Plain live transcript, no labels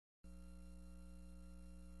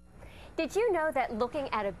Did you know that looking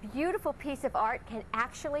at a beautiful piece of art can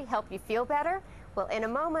actually help you feel better? Well, in a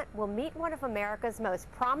moment, we'll meet one of America's most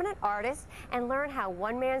prominent artists and learn how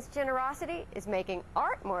one man's generosity is making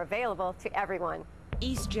art more available to everyone.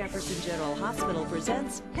 East Jefferson General Hospital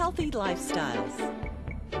presents Healthy Lifestyles.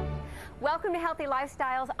 Welcome to Healthy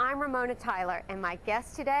Lifestyles. I'm Ramona Tyler, and my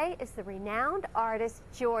guest today is the renowned artist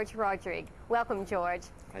George Rodrigue. Welcome, George.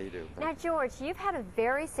 How you doing? Now, George, you've had a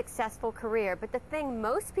very successful career, but the thing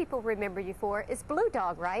most people remember you for is Blue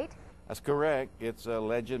Dog, right? That's correct. It's a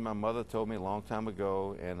legend my mother told me a long time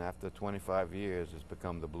ago, and after 25 years, it's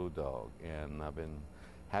become the Blue Dog. And I've been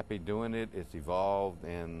happy doing it. It's evolved,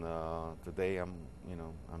 and today I'm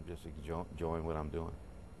just enjoying what I'm doing.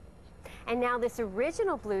 And now this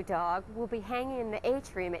original Blue Dog will be hanging in the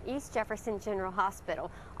atrium at East Jefferson General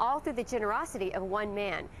Hospital, all through the generosity of one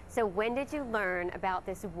man. So when did you learn about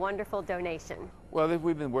this wonderful donation? Well,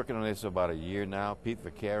 we've been working on this about a year now. Pete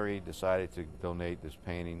Vicari decided to donate this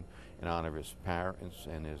painting in honor of his parents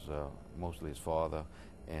and mostly his father.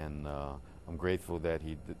 And I'm grateful that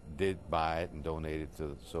he did buy it and donate it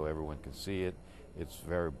so everyone can see it. It's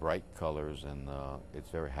very bright colors, and it's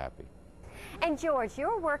very happy. And George,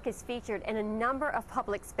 your work is featured in a number of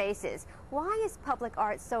public spaces. Why is public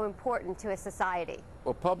art so important to a society?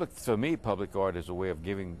 Well, for me, public art is a way of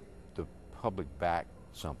giving the public back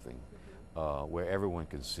something where everyone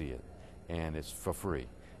can see it, and it's for free.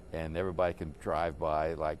 And everybody can drive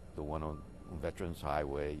by, like the one on Veterans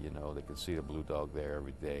Highway, they can see the Blue Dog there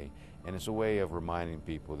every day. And it's a way of reminding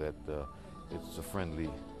people that it's a friendly,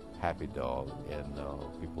 happy dog, and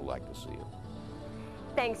people like to see it.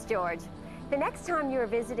 Thanks, George. The next time you are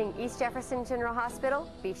visiting East Jefferson General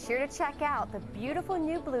Hospital, be sure to check out the beautiful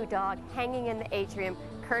new Blue Dog hanging in the atrium,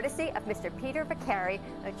 courtesy of Mr. Peter Vicari,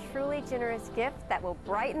 a truly generous gift that will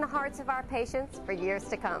brighten the hearts of our patients for years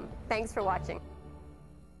to come. Thanks for watching.